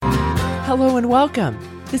Hello and welcome.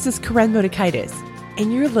 This is Karen Motekaitis,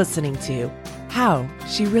 and you're listening to How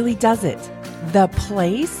She Really Does It, the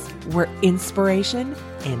place where inspiration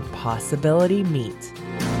and possibility meet.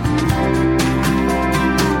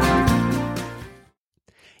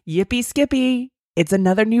 Yippee skippy! It's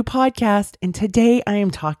another new podcast, and today I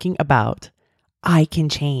am talking about I Can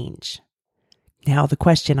Change. Now, the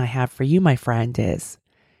question I have for you, my friend, is,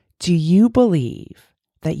 do you believe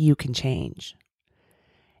that you can change?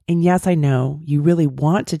 And yes, I know you really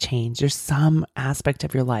want to change. There's some aspect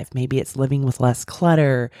of your life. Maybe it's living with less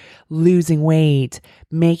clutter, losing weight,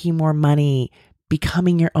 making more money,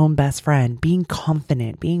 becoming your own best friend, being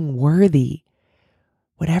confident, being worthy.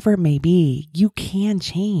 Whatever it may be, you can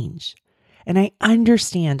change. And I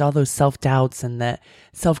understand all those self-doubts and the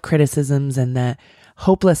self-criticisms and the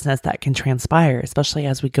hopelessness that can transpire, especially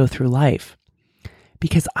as we go through life.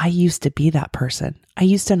 Because I used to be that person. I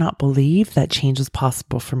used to not believe that change was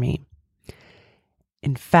possible for me.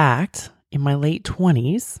 In fact, in my late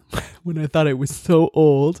 20s, when I thought I was so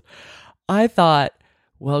old, I thought,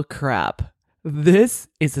 well, crap, this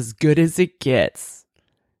is as good as it gets.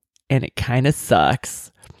 And it kind of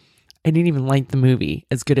sucks. I didn't even like the movie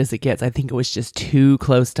As Good As It Gets. I think it was just too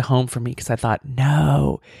close to home for me because I thought,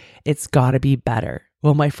 no, it's got to be better.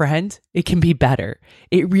 Well, my friend, it can be better.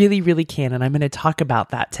 It really, really can. And I'm going to talk about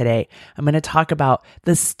that today. I'm going to talk about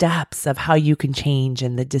the steps of how you can change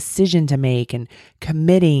and the decision to make and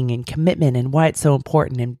committing and commitment and why it's so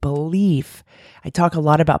important and belief. I talk a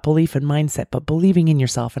lot about belief and mindset, but believing in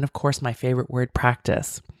yourself. And of course, my favorite word,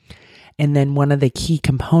 practice. And then one of the key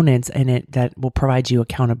components in it that will provide you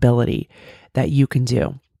accountability that you can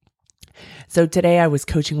do. So today I was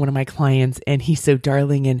coaching one of my clients and he's so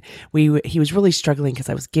darling and he was really struggling because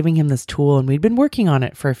I was giving him this tool and we'd been working on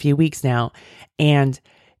it for a few weeks now and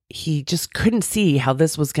he just couldn't see how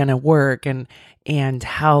this was going to work and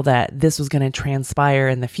how that this was going to transpire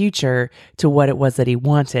in the future to what it was that he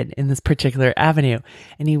wanted in this particular avenue.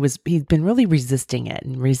 And he'd been really resisting it.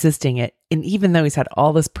 And even though he's had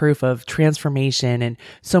all this proof of transformation and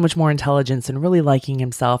so much more intelligence and really liking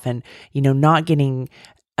himself and, not getting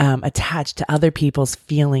attached to other people's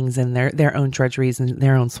feelings and their own drudgeries and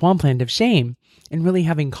their own swampland of shame and really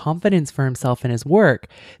having confidence for himself in his work.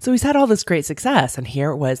 So he's had all this great success. And here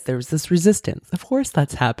it was, there was this resistance. Of course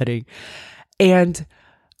that's happening. And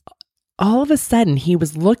all of a sudden he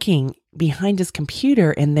was looking behind his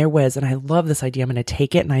computer and there was, and I love this idea. I'm going to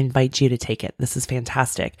take it and I invite you to take it. This is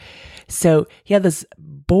fantastic. So he had this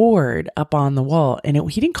board up on the wall and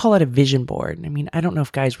he didn't call it a vision board. I mean, I don't know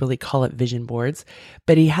if guys really call it vision boards,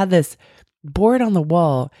 but he had this board on the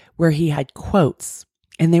wall where he had quotes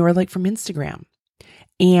and they were like from Instagram.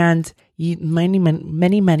 And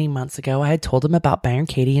many months ago, I had told him about Byron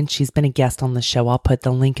Katie and she's been a guest on the show. I'll put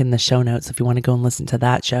the link in the show notes if you want to go and listen to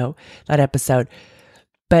that episode.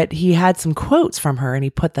 But he had some quotes from her and he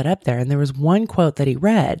put that up there. And there was one quote that he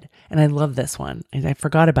read. And I love this one. And I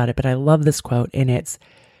forgot about it, but I love this quote. And it's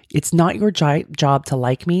not your job to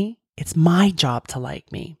like me. It's my job to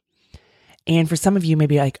like me. And for some of you may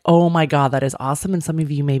be like, oh my God, that is awesome. And some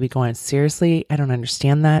of you may be going, seriously, I don't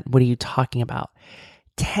understand that. What are you talking about?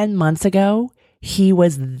 10 months ago, he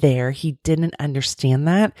was there. He didn't understand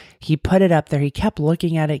that. He put it up there. He kept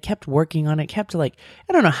looking at it, kept working on it, kept I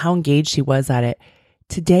don't know how engaged he was at it.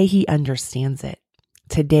 Today, he understands it.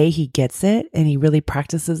 Today, he gets it and he really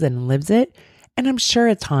practices and lives it. And I'm sure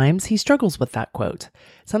at times he struggles with that quote.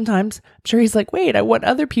 Sometimes I'm sure he's like, wait, I want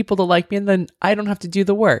other people to like me and then I don't have to do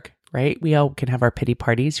the work, right? We all can have our pity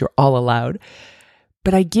parties. You're all allowed.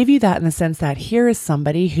 But I give you that in the sense that here is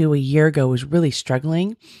somebody who a year ago was really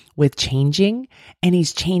struggling with changing and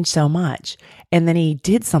he's changed so much. And then he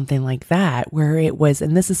did something like that where it was,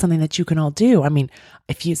 and this is something that you can all do. I mean,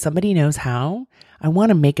 if somebody knows how, I want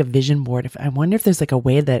to make a vision board. I wonder if there's a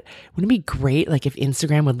way that, wouldn't it be great? If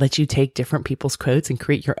Instagram would let you take different people's quotes and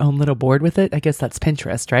create your own little board with it. I guess that's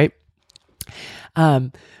Pinterest, right?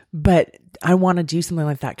 But I want to do something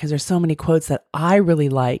like that because there's so many quotes that I really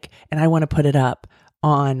like and I want to put it up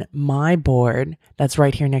on my board that's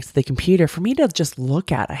right here next to the computer for me to just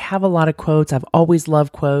look at. I have a lot of quotes. I've always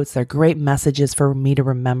loved quotes. They're great messages for me to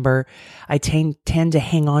remember. I tend to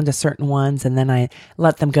hang on to certain ones and then I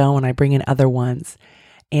let them go and I bring in other ones.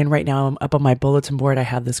 And right now I'm up on my bulletin board. I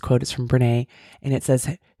have this quote. It's from Brene and it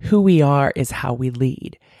says, who we are is how we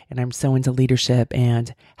lead. And I'm so into leadership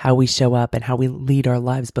and how we show up and how we lead our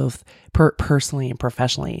lives, both personally and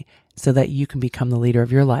professionally, so that you can become the leader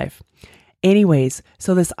of your life. Anyways,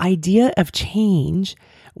 so this idea of change,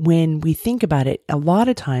 when we think about it, a lot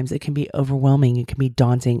of times it can be overwhelming. It can be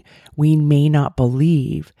daunting. We may not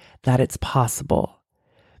believe that it's possible,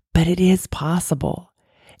 but it is possible.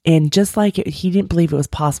 And just like he didn't believe it was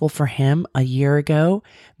possible for him a year ago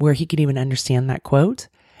where he could even understand that quote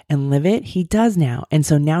and live it, he does now. And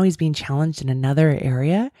so now he's being challenged in another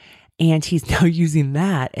area. And he's now using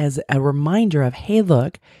that as a reminder of, hey,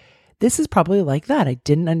 look, this is probably like that. I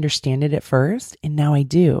didn't understand it at first, and now I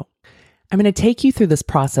do. I'm going to take you through this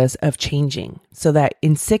process of changing so that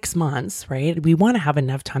in 6 months, right, we want to have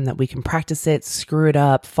enough time that we can practice it, screw it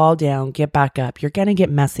up, fall down, get back up. You're going to get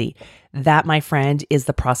messy. That, my friend, is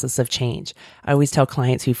the process of change. I always tell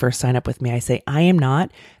clients who first sign up with me, I say, I am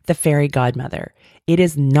not the fairy godmother. It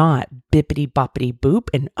is not bippity boppity boop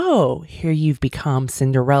and, oh, here you've become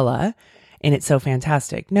Cinderella and it's so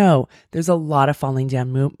fantastic. No, there's a lot of falling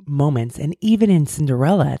down moments. And even in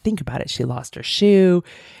Cinderella, think about it. She lost her shoe.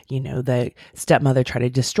 The stepmother tried to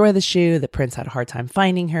destroy the shoe. The prince had a hard time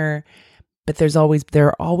finding her. But there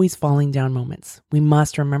are always falling down moments. We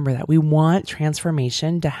must remember that. We want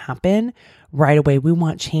transformation to happen right away. We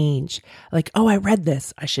want change. Like, oh, I read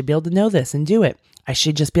this. I should be able to know this and do it. I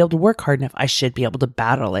should just be able to work hard enough. I should be able to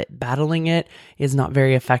battle it. Battling it is not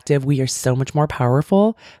very effective. We are so much more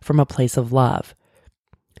powerful from a place of love.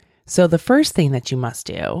 So the first thing that you must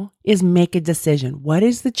do is make a decision. What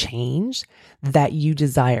is the change that you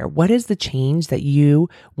desire? What is the change that you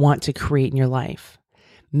want to create in your life?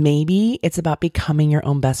 Maybe it's about becoming your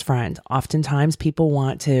own best friend. Oftentimes people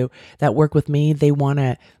that work with me, they want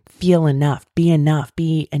to feel enough, be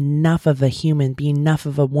enough of a human, be enough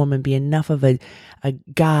of a woman, be enough of a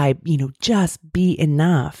guy, just be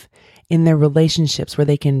enough in their relationships where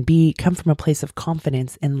they can come from a place of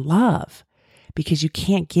confidence and love, because you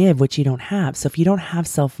can't give what you don't have. So if you don't have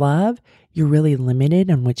self-love, you're really limited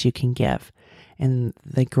on what you can give. And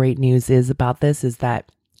the great news about this is that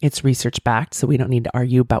it's research backed, so we don't need to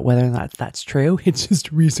argue about whether or not that's true. It's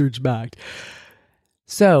just research backed.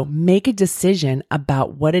 So make a decision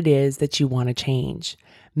about what it is that you want to change.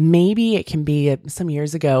 Maybe it can be some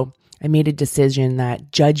years ago, I made a decision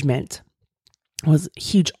that judgment was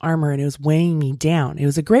huge armor and it was weighing me down. It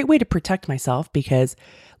was a great way to protect myself because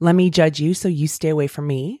let me judge you so you stay away from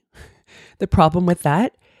me. The problem with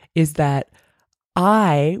that is that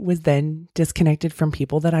I was then disconnected from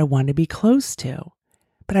people that I wanted to be close to.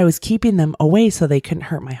 But I was keeping them away so they couldn't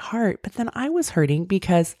hurt my heart. But then I was hurting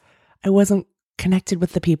because I wasn't connected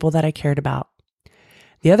with the people that I cared about.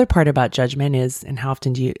 The other part about judgment is, and how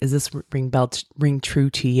often is this ring true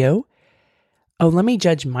to you? Oh, let me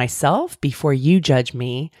judge myself before you judge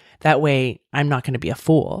me. That way I'm not going to be a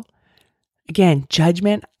fool. Again,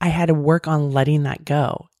 judgment, I had to work on letting that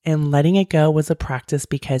go. And letting it go was a practice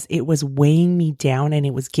because it was weighing me down and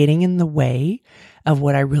it was getting in the way of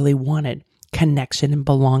what I really wanted. Connection and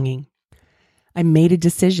belonging. I made a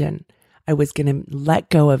decision. I was going to let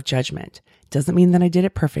go of judgment. Doesn't mean that I did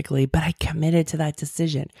it perfectly, but I committed to that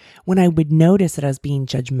decision. When I would notice that I was being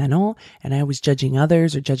judgmental and I was judging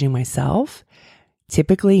others or judging myself,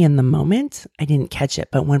 typically in the moment, I didn't catch it.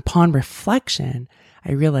 But upon reflection,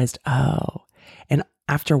 I realized, oh, and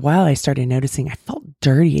after a while, I started noticing I felt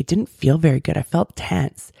dirty. It didn't feel very good. I felt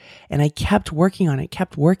tense and I kept working on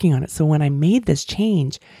it. So when I made this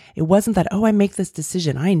change, it wasn't that, oh, I make this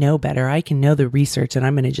decision. I know better. I can know the research and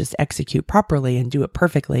I'm going to just execute properly and do it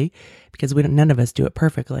perfectly because none of us do it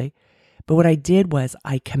perfectly. But what I did was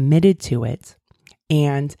I committed to it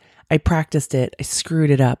and I practiced it. I screwed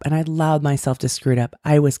it up and I allowed myself to screw it up.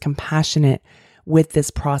 I was compassionate with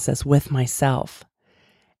this process with myself.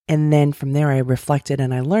 And then from there, I reflected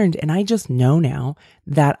and I learned, and I just know now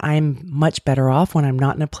that I'm much better off when I'm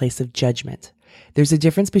not in a place of judgment. There's a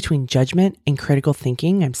difference between judgment and critical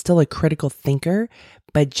thinking. I'm still a critical thinker,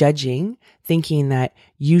 but judging, thinking that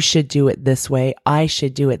you should do it this way, I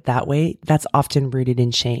should do it that way, that's often rooted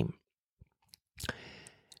in shame.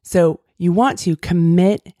 So you want to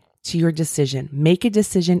commit to your decision, make a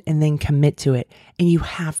decision and then commit to it. And you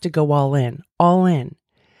have to go all in,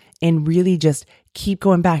 and really just keep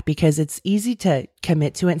going back because it's easy to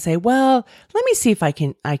commit to it and say, well, let me see if I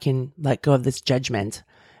can let go of this judgment.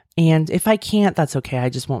 And if I can't, that's okay. I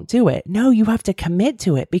just won't do it. No, you have to commit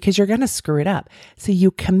to it because you're going to screw it up. So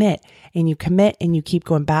you commit and you commit and you keep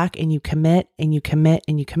going back and you commit and you commit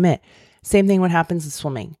and you commit. Same thing what happens in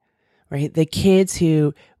swimming, right? The kids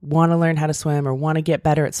who want to learn how to swim or want to get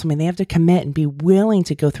better at swimming, they have to commit and be willing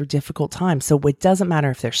to go through difficult times. So it doesn't matter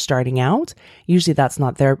if they're starting out. Usually that's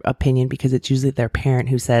not their opinion because it's usually their parent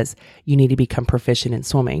who says you need to become proficient in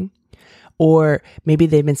swimming. Or maybe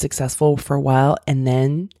they've been successful for a while and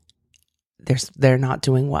then they're not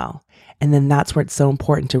doing well. And then that's where it's so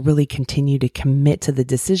important to really continue to commit to the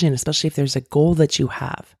decision, especially if there's a goal that you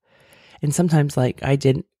have. And sometimes like I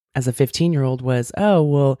did as a 15-year-old was, oh,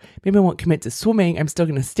 well, maybe I won't commit to swimming. I'm still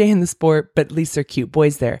going to stay in the sport, but at least there are cute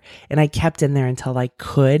boys there. And I kept in there until I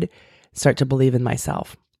could start to believe in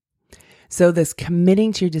myself. So this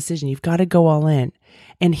committing to your decision, you've got to go all in.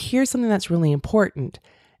 And here's something that's really important.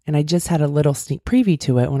 And I just had a little sneak preview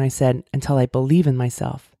to it when I said, until I believe in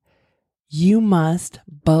myself. You must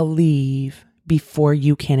believe before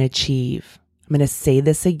you can achieve. I'm going to say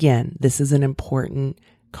this again. This is an important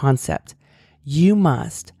concept. You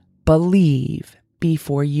must believe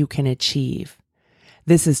before you can achieve.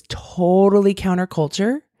 This is totally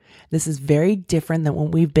counterculture. This is very different than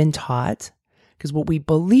what we've been taught, because what we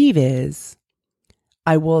believe is,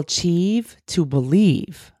 I will achieve to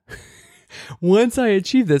believe. Once I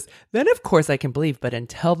achieve this, then of course I can believe, but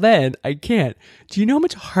until then, I can't. Do you know how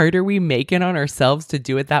much harder we make it on ourselves to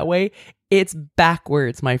do it that way? It's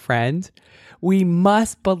backwards, my friend. We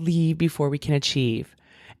must believe before we can achieve.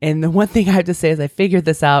 And the one thing I have to say is I figured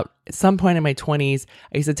this out at some point in my 20s.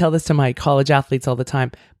 I used to tell this to my college athletes all the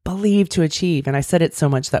time, believe to achieve. And I said it so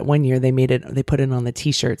much that one year they put it on the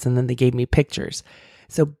t-shirts and then they gave me pictures.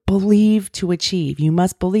 So believe to achieve. You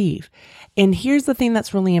must believe. And here's the thing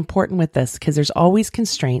that's really important with this, because there's always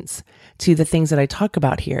constraints to the things that I talk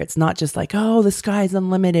about here. It's not just like, oh, the sky's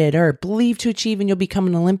unlimited, or believe to achieve and you'll become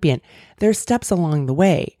an Olympian. There's steps along the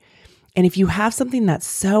way. And if you have something that's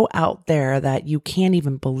so out there that you can't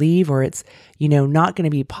even believe, or it's, not going to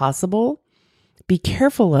be possible, be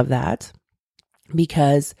careful of that,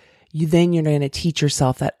 because you're going to teach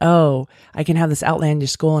yourself that, oh, I can have this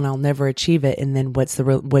outlandish goal and I'll never achieve it. And then what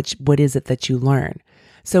is it that you learn?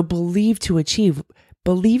 So believe to achieve,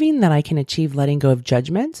 believing that I can achieve letting go of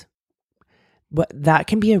judgment. But that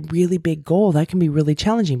can be a really big goal. That can be really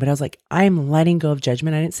challenging. But I was like, I am letting go of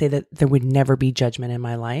judgment. I didn't say that there would never be judgment in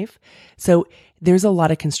my life. So there's a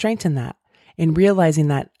lot of constraint in that, and realizing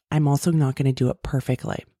that I'm also not going to do it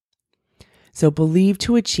perfectly. So believe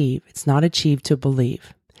to achieve. It's not achieve to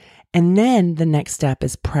believe. And then the next step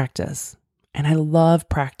is practice. And I love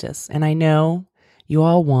practice. And I know you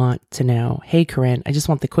all want to know, hey, Corinne, I just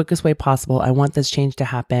want the quickest way possible. I want this change to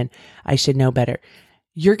happen. I should know better.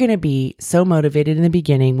 You're going to be so motivated in the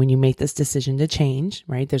beginning when you make this decision to change,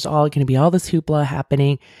 right? There's all going to be all this hoopla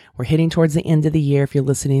happening. We're hitting towards the end of the year. If you're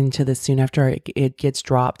listening to this soon after it gets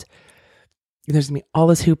dropped, there's going to be all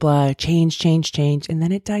this hoopla, change. And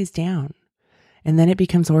then it dies down. And then it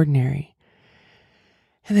becomes ordinary.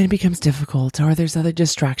 And then it becomes difficult, or there's other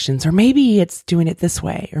distractions, or maybe it's doing it this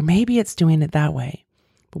way, or maybe it's doing it that way.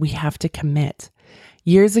 But we have to commit.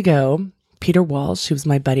 Years ago, Peter Walsh, who was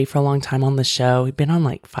my buddy for a long time on the show, he'd been on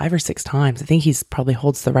like 5 or 6 times. I think he's probably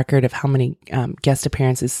holds the record of how many guest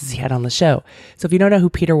appearances he had on the show. So if you don't know who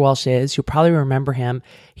Peter Walsh is, you'll probably remember him.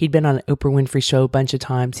 He'd been on the Oprah Winfrey Show a bunch of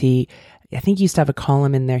times. I think he used to have a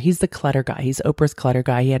column in there. He's the clutter guy. He's Oprah's clutter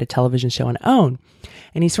guy. He had a television show on OWN,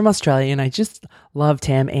 and he's from Australia, and I just loved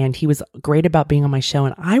him, and he was great about being on my show,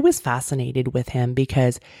 and I was fascinated with him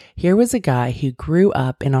because here was a guy who grew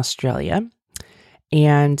up in Australia,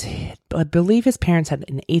 and I believe his parents had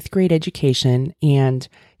an 8th grade education, and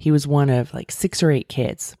he was one of like 6 or 8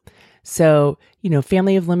 kids. So,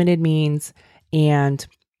 family of limited means, and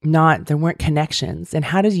there weren't connections. And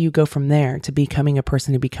how do you go from there to becoming a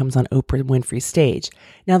person who becomes on Oprah Winfrey's stage?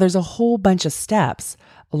 Now, there's a whole bunch of steps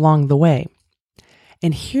along the way.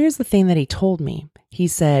 And here's the thing that he told me. He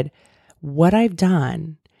said, what I've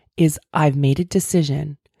done is I've made a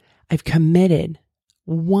decision. I've committed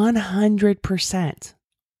 100%,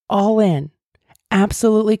 all in,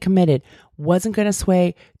 absolutely committed. Wasn't going to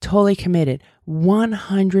sway, totally committed,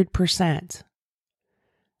 100%,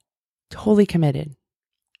 totally committed.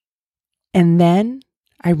 And then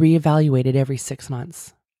I reevaluated every 6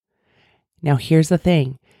 months. Now, here's the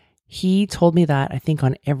thing. He told me that, I think,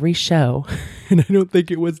 on every show. And I don't think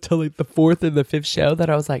it was till like the 4th or the 5th show that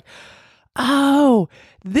I was like, oh,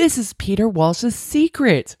 this is Peter Walsh's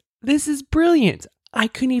secret. This is brilliant. I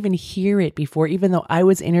couldn't even hear it before, even though I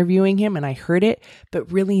was interviewing him and I heard it, but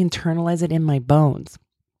really internalize it in my bones.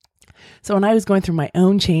 So when I was going through my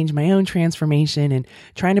own change, my own transformation, and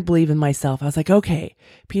trying to believe in myself, I was like, okay,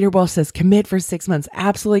 Peter Walsh says, commit for 6 months,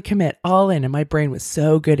 absolutely commit, all in. And my brain was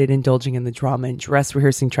so good at indulging in the drama and dress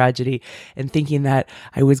rehearsing tragedy and thinking that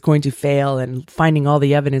I was going to fail and finding all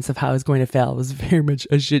the evidence of how I was going to fail. It was very much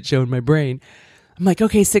a shit show in my brain. I'm like,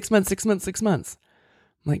 okay, 6 months. I'm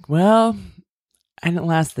like, well, I didn't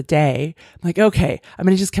last the day. I'm like, okay, I'm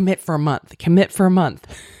going to just commit for a month.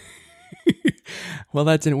 Well,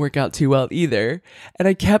 that didn't work out too well either. And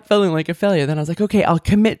I kept feeling like a failure. Then I was like, okay, I'll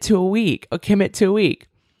commit to a week.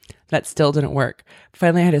 That still didn't work.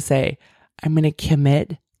 Finally, I had to say, I'm going to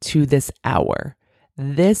commit to this hour.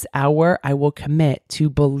 this hour I will commit to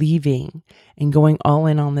believing and going all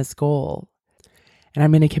in on this goal. And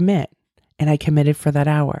I'm going to commit. And I committed for that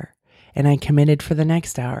hour. And I committed for the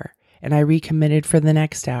next hour. And I recommitted for the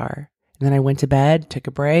next hour. And then I went to bed, took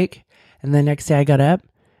a break. And the next day I got up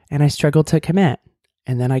and I struggled to commit.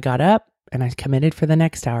 And then I got up and I committed for the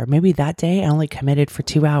next hour. Maybe that day I only committed for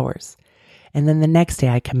 2 hours. And then the next day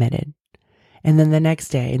I committed. And then the next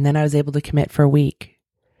day. And then I was able to commit for a week.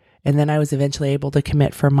 And then I was eventually able to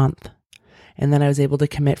commit for a month. And then I was able to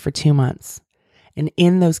commit for 2 months. And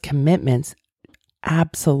in those commitments,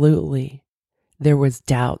 absolutely, there was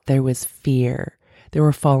doubt. There was fear. There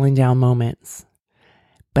were falling down moments.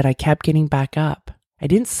 But I kept getting back up. I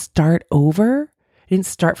didn't start over. I didn't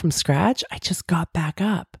start from scratch. I just got back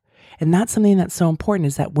up. And that's something that's so important,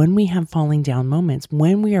 is that when we have falling down moments,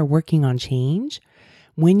 when we are working on change,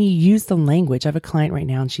 when you use the language, I have a client right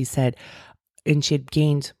now and she said, and she had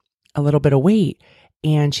gained a little bit of weight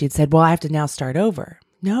and she had said, well, I have to now start over.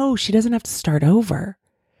 No, she doesn't have to start over.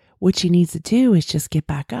 What she needs to do is just get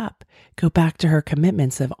back up, go back to her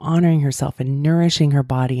commitments of honoring herself and nourishing her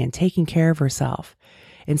body and taking care of herself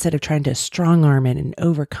instead of trying to strong arm it and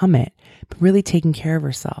overcome it, but really taking care of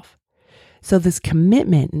herself. So this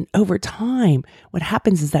commitment, and over time, what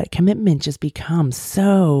happens is that commitment just becomes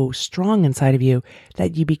so strong inside of you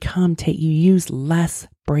that you use less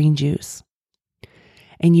brain juice.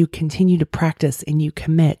 And you continue to practice and you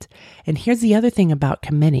commit. And here's the other thing about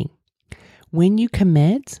committing. When you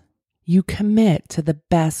commit to the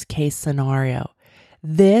best case scenario.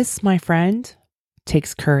 This, my friend,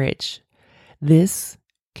 takes courage. This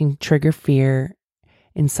can trigger fear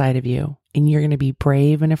inside of you. And you're going to be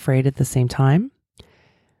brave and afraid at the same time.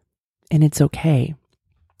 And it's okay.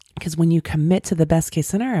 Because when you commit to the best case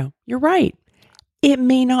scenario, you're right. It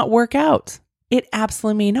may not work out. It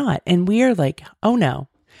absolutely may not. And we are like, oh no,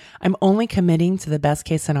 I'm only committing to the best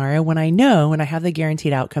case scenario when I know and I have the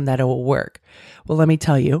guaranteed outcome that it will work. Well, let me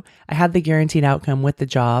tell you, I had the guaranteed outcome with the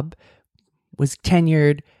job, was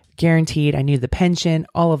tenured, guaranteed. I knew the pension,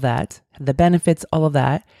 all of that, the benefits, all of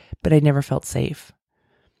that, but I never felt safe.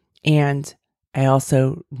 And I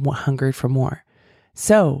also hungered for more.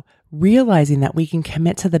 So realizing that we can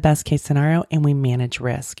commit to the best case scenario and we manage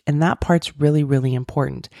risk. And that part's really, really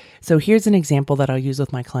important. So here's an example that I'll use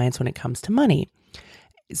with my clients when it comes to money.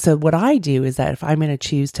 So what I do is that if I'm going to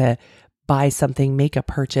choose to buy something, make a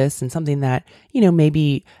purchase and something that,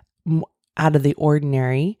 maybe out of the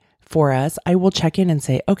ordinary for us, I will check in and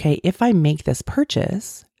say, okay, if I make this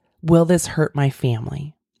purchase, will this hurt my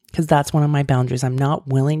family? Because that's one of my boundaries. I'm not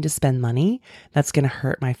willing to spend money that's going to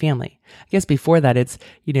hurt my family. I guess before that, it's,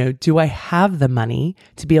 do I have the money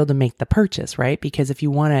to be able to make the purchase, right? Because if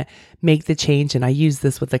you want to make the change, and I used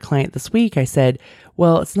this with a client this week, I said,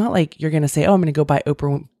 well, it's not like you're going to say, oh, I'm going to go buy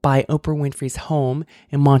Oprah Winfrey's home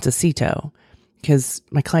in Montecito, because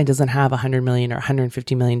my client doesn't have $100 million or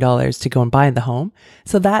 $150 million to go and buy the home.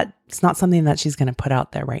 So that's not something that she's going to put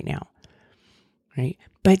out there right now, right?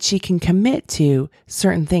 But she can commit to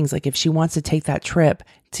certain things. Like if she wants to take that trip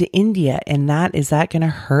to India, and is that going to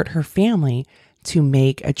hurt her family to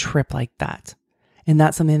make a trip like that? And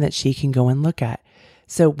that's something that she can go and look at.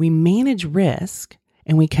 So we manage risk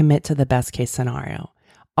and we commit to the best case scenario,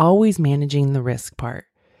 always managing the risk part,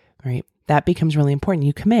 right? That becomes really important.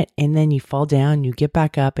 You commit and then you fall down, you get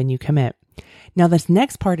back up and you commit. Now this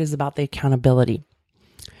next part is about the accountability.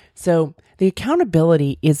 So the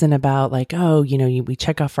accountability isn't about like, oh, we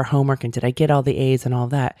check off our homework and did I get all the A's and all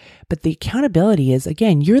that. But the accountability is,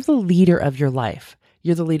 again, you're the leader of your life.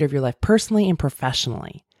 You're the leader of your life personally and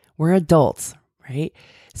professionally. We're adults, right?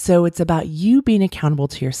 So it's about you being accountable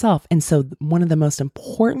to yourself. And so one of the most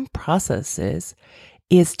important processes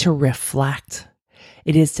is to reflect.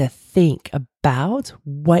 It is to think about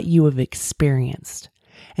what you have experienced.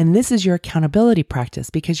 And this is your accountability practice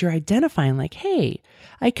because you're identifying like, hey,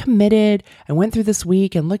 I committed, I went through this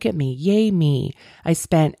week and look at me, yay me. I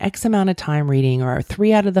spent X amount of time reading, or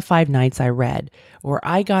 3 out of the 5 nights I read, or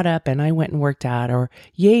I got up and I went and worked out, or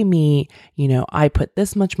yay me, I put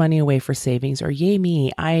this much money away for savings, or yay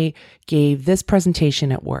me, I gave this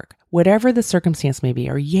presentation at work, whatever the circumstance may be,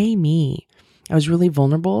 or yay me. I was really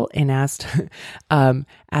vulnerable and asked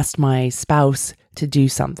my spouse to do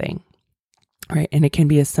something. Right. And it can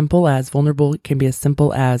be as simple as vulnerable. It can be as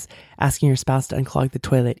simple as asking your spouse to unclog the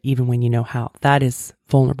toilet, even when you know how. That is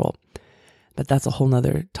vulnerable. But that's a whole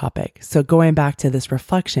nother topic. So going back to this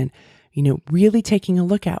reflection, really taking a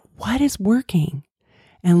look at what is working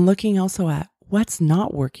and looking also at what's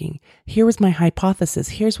not working. Here was my hypothesis.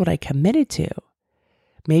 Here's what I committed to.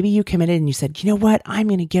 Maybe you committed and you said, you know what? I'm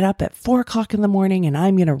going to get up at 4 o'clock in the morning and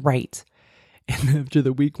I'm going to write. And after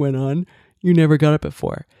the week went on, You never got up at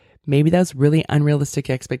 4. Maybe that's really unrealistic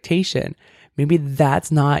expectation. Maybe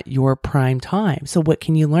that's not your prime time. So what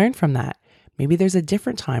can you learn from that? Maybe there's a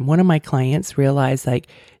different time. One of my clients realized as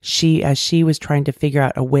she was trying to figure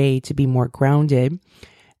out a way to be more grounded,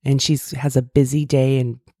 and has a busy day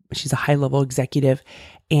and she's a high level executive,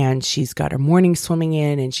 and she's got her morning swimming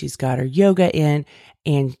in and she's got her yoga in,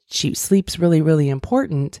 and sleep's really, really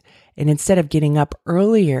important. And instead of getting up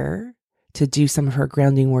earlier to do some of her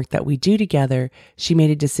grounding work that we do together, she made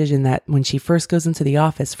a decision that when she first goes into the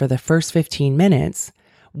office for the first 15 minutes,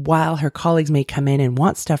 while her colleagues may come in and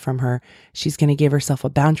want stuff from her, she's going to give herself a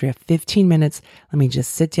boundary of 15 minutes. Let me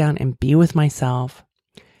just sit down and be with myself,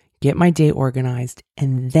 get my day organized,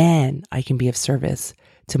 and then I can be of service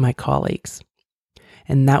to my colleagues.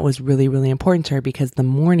 And that was really, really important to her because the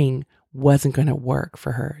morning wasn't going to work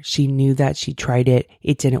for her. She knew that. She tried it.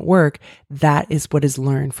 It didn't work. That is what is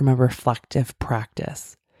learned from a reflective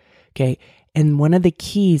practice. Okay. And one of the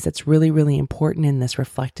keys that's really, really important in this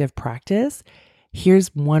reflective practice,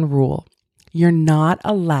 here's one rule. You're not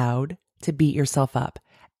allowed to beat yourself up.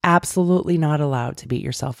 Absolutely not allowed to beat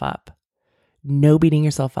yourself up. No beating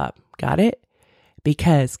yourself up. Got it?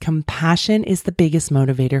 Because compassion is the biggest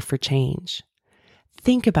motivator for change.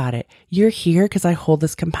 Think about it. You're here because I hold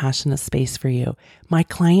this compassionate space for you. My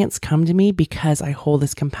clients come to me because I hold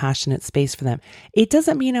this compassionate space for them. It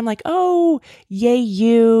doesn't mean I'm like, oh, yay,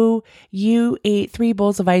 you ate 3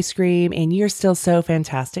 bowls of ice cream and you're still so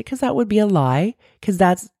fantastic, because that would be a lie. Because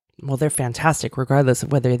they're fantastic regardless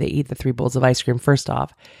of whether they eat the 3 bowls of ice cream first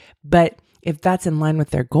off. But if that's in line with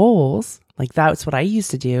their goals, like that's what I used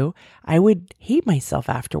to do, I would hate myself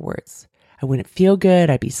afterwards. I wouldn't feel good.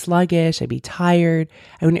 I'd be sluggish. I'd be tired.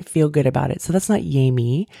 I wouldn't feel good about it. So that's not yay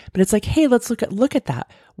me, but it's like, hey, let's look at that.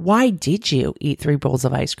 Why did you eat 3 bowls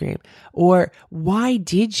of ice cream? Or why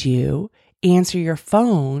did you answer your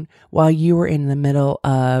phone while you were in the middle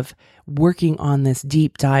of working on this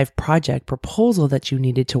deep dive project proposal that you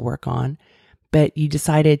needed to work on, but you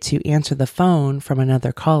decided to answer the phone from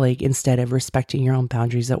another colleague instead of respecting your own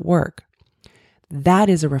boundaries at work? That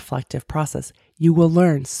is a reflective process. You will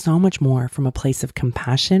learn so much more from a place of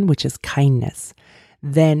compassion, which is kindness,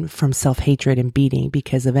 than from self-hatred and beating,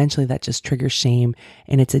 because eventually that just triggers shame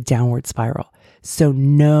and it's a downward spiral. So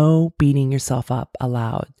no beating yourself up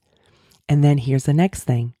allowed. And then here's the next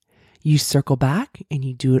thing. You circle back and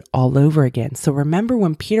you do it all over again. So remember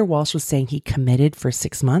when Peter Walsh was saying he committed for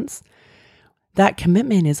 6 months? That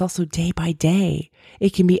commitment is also day by day.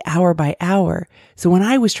 It can be hour by hour. So when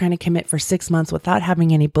I was trying to commit for 6 months without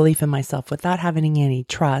having any belief in myself, without having any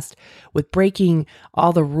trust, with breaking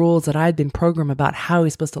all the rules that I'd been programmed about how I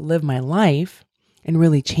was supposed to live my life and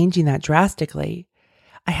really changing that drastically,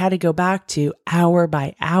 I had to go back to hour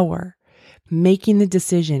by hour, making the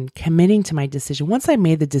decision, committing to my decision. Once I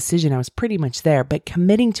made the decision, I was pretty much there, but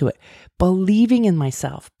committing to it, believing in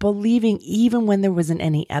myself, believing even when there wasn't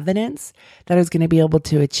any evidence that I was going to be able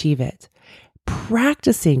to achieve it.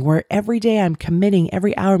 Practicing where every day I'm committing,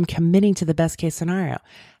 every hour I'm committing to the best case scenario.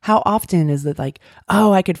 How often is it like,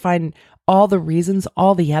 oh, I could find all the reasons,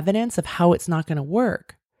 all the evidence of how it's not going to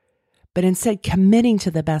work? But instead committing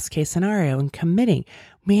to the best case scenario and committing.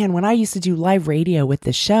 Man, when I used to do live radio with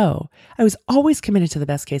the show, I was always committed to the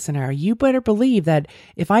best case scenario. You better believe that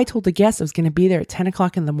if I told the guest I was going to be there at 10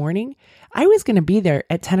 o'clock in the morning, I was going to be there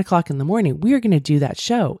at 10 o'clock in the morning. We were going to do that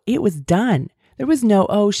show. It was done. There was no,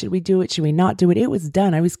 oh, should we do it? Should we not do it? It was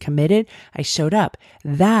done. I was committed. I showed up.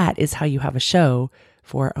 That is how you have a show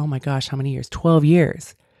for, oh my gosh, how many years? 12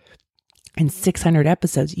 years and 600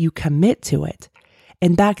 episodes. You commit to it.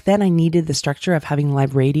 And back then I needed the structure of having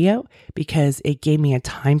live radio because it gave me a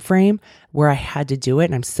time frame where I had to do it.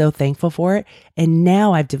 And I'm so thankful for it. And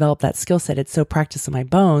now I've developed that skill set. It's so practiced in my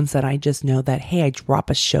bones that I just know that, hey, I drop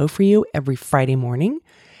a show for you every Friday morning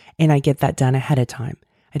and I get that done ahead of time.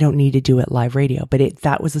 I don't need to do it live radio, but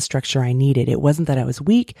that was the structure I needed. It wasn't that I was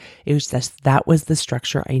weak. It was just that was the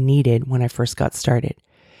structure I needed when I first got started.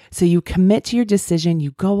 So you commit to your decision,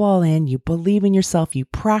 you go all in, you believe in yourself, you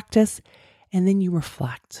practice, and then you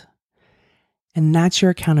reflect. And that's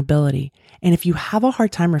your accountability. And if you have a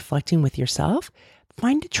hard time reflecting with yourself,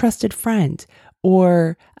 find a trusted friend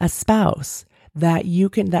or a spouse that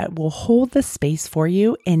will hold the space for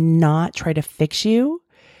you and not try to fix you,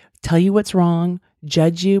 tell you what's wrong,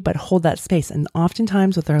 judge you, but hold that space. And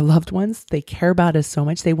oftentimes with our loved ones, they care about us so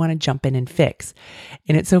much, they want to jump in and fix.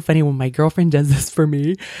 And it's so funny when my girlfriend does this for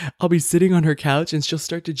me, I'll be sitting on her couch and she'll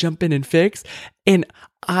start to jump in and fix. And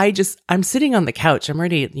I'm sitting on the couch. I'm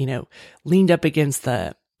already, leaned up against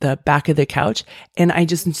the back of the couch. And I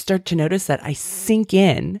just start to notice that I sink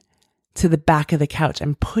in to the back of the couch.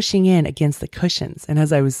 I'm pushing in against the cushions. And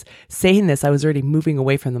as I was saying this, I was already moving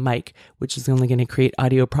away from the mic, which is only going to create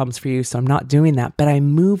audio problems for you. So I'm not doing that, but I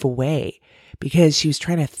move away because she was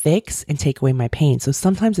trying to fix and take away my pain. So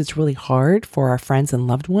sometimes it's really hard for our friends and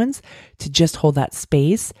loved ones to just hold that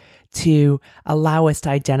space to allow us to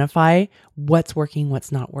identify what's working,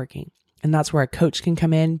 what's not working. And that's where a coach can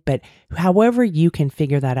come in. But however you can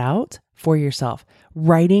figure that out for yourself.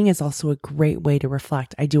 Writing is also a great way to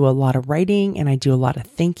reflect. I do a lot of writing and I do a lot of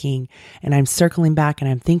thinking, and I'm circling back and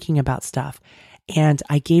I'm thinking about stuff. And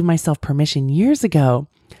I gave myself permission years ago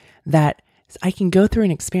that I can go through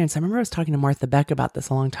an experience. I remember I was talking to Martha Beck about this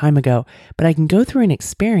a long time ago, but I can go through an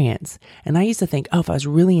experience. And I used to think, if I was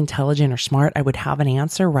really intelligent or smart, I would have an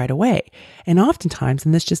answer right away. And oftentimes,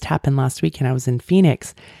 and this just happened last week, and I was in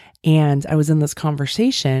Phoenix and I was in this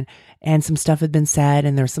conversation and some stuff had been said,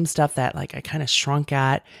 and there was some stuff that I kind of shrunk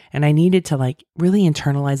at, and I needed to really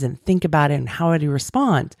internalize it and think about it and how would I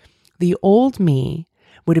respond. The old me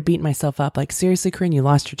would have beaten myself up seriously, Corinne, you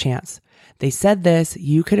lost your chance. They said this,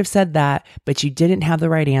 you could have said that, but you didn't have the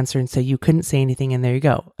right answer. And so you couldn't say anything. And there you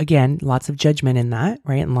go. Again, lots of judgment in that,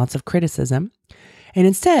 right? And lots of criticism. And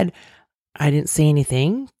instead, I didn't say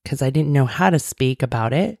anything because I didn't know how to speak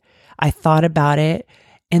about it. I thought about it.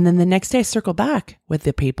 And then the next day I circled back with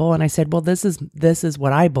the people and I said, well, this is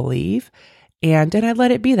what I believe. And I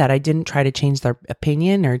let it be that. I didn't try to change their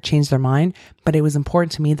opinion or change their mind, but it was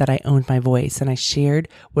important to me that I owned my voice and I shared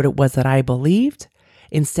what it was that I believed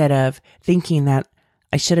instead of thinking that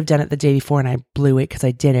I should have done it the day before and I blew it because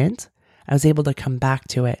I didn't. I was able to come back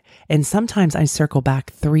to it. And sometimes I circle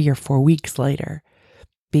back 3 or 4 weeks later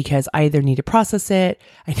because I either need to process it,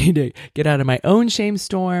 I need to get out of my own shame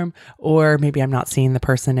storm, or maybe I'm not seeing the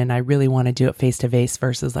person and I really want to do it face to face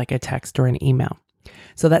versus a text or an email.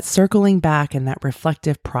 So that circling back and that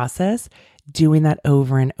reflective process, doing that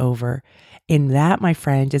over and over. And that, my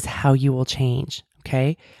friend, is how you will change.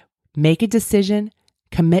 Okay. Make a decision,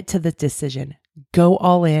 commit to the decision, go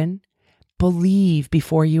all in, believe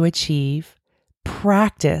before you achieve,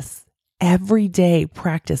 practice every day,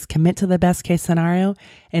 commit to the best case scenario,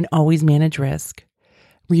 and always manage risk.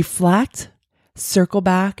 Reflect, circle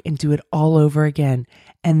back, and do it all over again.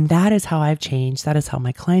 And that is how I've changed. That is how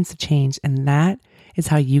my clients have changed. And that is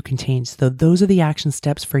how you can change. So those are the action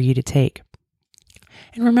steps for you to take.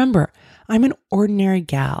 And remember, I'm an ordinary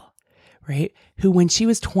gal, right? Who, when she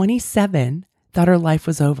was 27, thought her life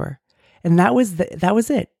was over. And that was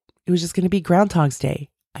it. It was just going to be Groundhog's Day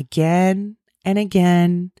again and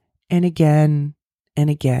again and again and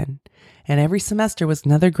again. And every semester was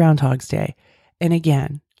another Groundhog's Day and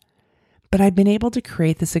again. But I've been able to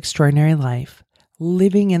create this extraordinary life,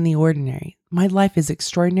 living in the ordinary. My life is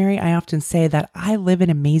extraordinary. I often say that I live an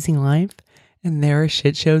amazing life, and there are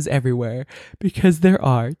shit shows everywhere, because there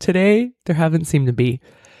are. Today, there haven't seemed to be.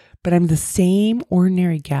 But I'm the same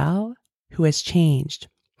ordinary gal who has changed.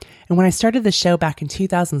 And when I started the show back in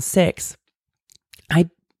 2006,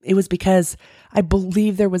 it was because I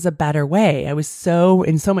believed there was a better way. I was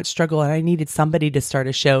in so much struggle and I needed somebody to start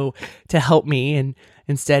a show to help me. And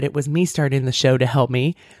instead it was me starting the show to help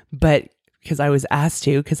me. But because I was asked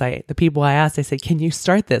to, the people I asked, I said, can you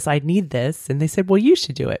start this? I need this. And they said, well, you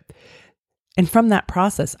should do it. And from that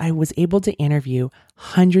process, I was able to interview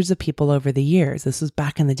hundreds of people over the years. This was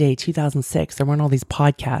back in the day, 2006. There weren't all these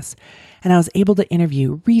podcasts. And I was able to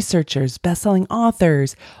interview researchers, best-selling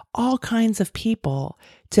authors, all kinds of people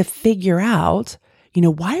to figure out,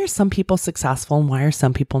 why are some people successful and why are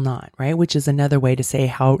some people not, right? Which is another way to say,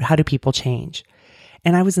 how do people change?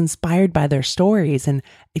 And I was inspired by their stories. And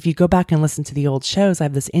if you go back and listen to the old shows, I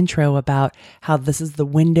have this intro about how this is the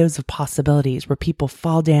windows of possibilities where people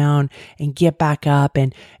fall down and get back up.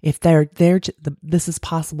 And if this is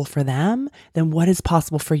possible for them, then what is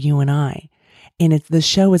possible for you and I? And the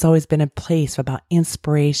show has always been a place about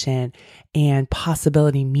inspiration and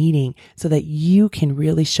possibility meeting so that you can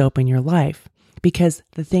really show up in your life. Because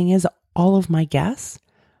the thing is, all of my guests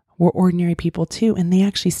were ordinary people too, and they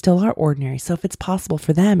actually still are ordinary. So if it's possible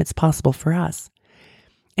for them, it's possible for us.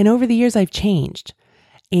 And over the years, I've changed.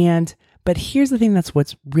 But here's the thing, that's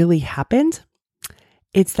what's really happened.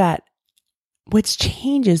 It's that what's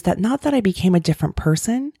changed is that not that I became a different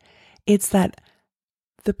person, it's that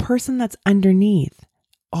the person that's underneath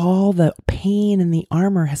all the pain and the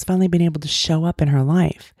armor has finally been able to show up in her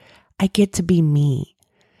life. I get to be me.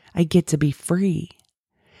 I get to be free.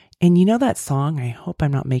 And you know that song, I hope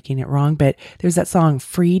I'm not making it wrong, but there's that song,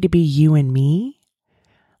 Free to Be You and Me.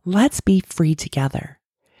 Let's be free together,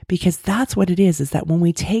 because that's what it is that when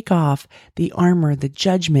we take off the armor, the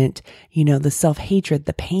judgment, the self-hatred,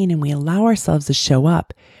 the pain, and we allow ourselves to show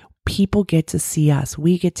up, People get to see us.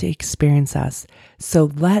 We get to experience us.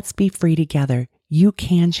 So let's be free together. You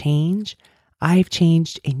can change. I've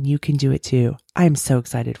changed and you can do it too. I'm so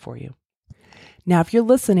excited for you. Now, if you're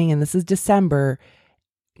listening and this is December,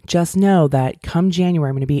 just know that come January,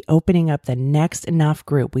 I'm going to be opening up the Next Enough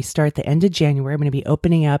group. We start the end of January. I'm going to be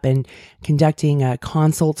opening up and conducting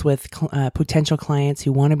consults with potential clients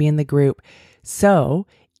who want to be in the group. So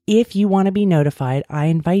if you want to be notified, I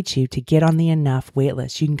invite you to get on the Enough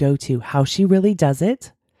waitlist. You can go to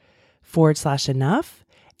howshereallydoesit.com/enough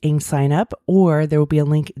and sign up, or there will be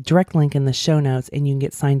a direct link in the show notes and you can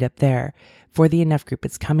get signed up there for the Enough group.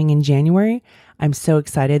 It's coming in January. I'm so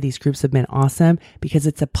excited. These groups have been awesome because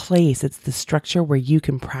it's a place, it's the structure where you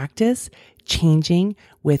can practice changing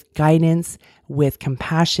with guidance, with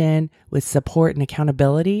compassion, with support and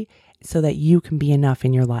accountability so that you can be enough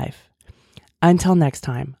in your life. Until next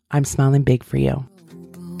time, I'm smiling big for you.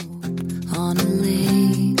 On a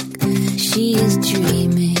lake, she is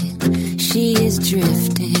dreaming, she is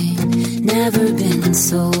drifting, never been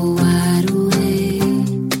so wide awake.